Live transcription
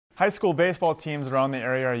High school baseball teams around the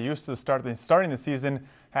area are used to starting the season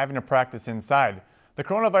having to practice inside. The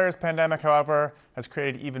coronavirus pandemic, however, has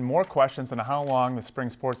created even more questions on how long the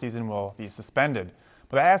spring sports season will be suspended.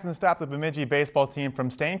 But that hasn't stopped the Bemidji baseball team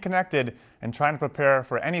from staying connected and trying to prepare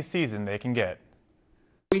for any season they can get.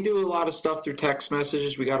 We do a lot of stuff through text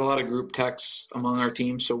messages. We got a lot of group texts among our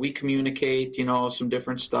team, so we communicate, some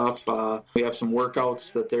different stuff. We have some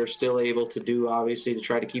workouts that they're still able to do, obviously, to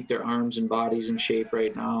try to keep their arms and bodies in shape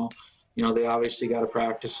right now. They obviously got to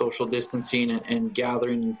practice social distancing and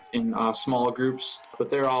gathering in small groups, but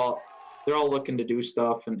they're all looking to do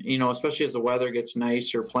stuff. And, especially as the weather gets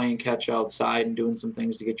nicer, playing catch outside and doing some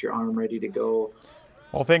things to get your arm ready to go.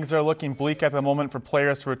 While things are looking bleak at the moment for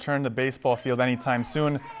players to return to the baseball field anytime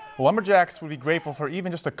soon, the Lumberjacks would be grateful for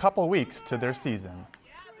even just a couple weeks to their season.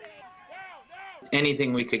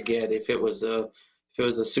 Anything we could get. If it was a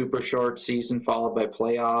super short season followed by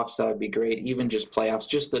playoffs, that would be great. Even just playoffs,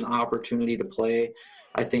 just an opportunity to play,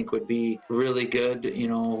 I think would be really good.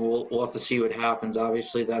 We'll have to see what happens.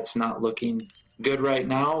 Obviously, that's not looking good right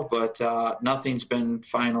now, but nothing's been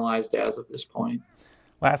finalized as of this point.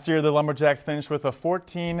 Last year, the Lumberjacks finished with a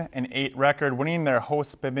 14-8 record, winning their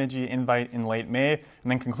host Bemidji invite in late May,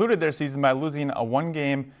 and then concluded their season by losing a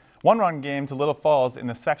one-run game to Little Falls in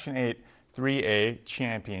the Section 8 3A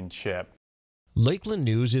championship. Lakeland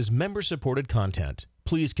News is member-supported content.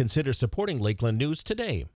 Please consider supporting Lakeland News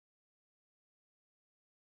today.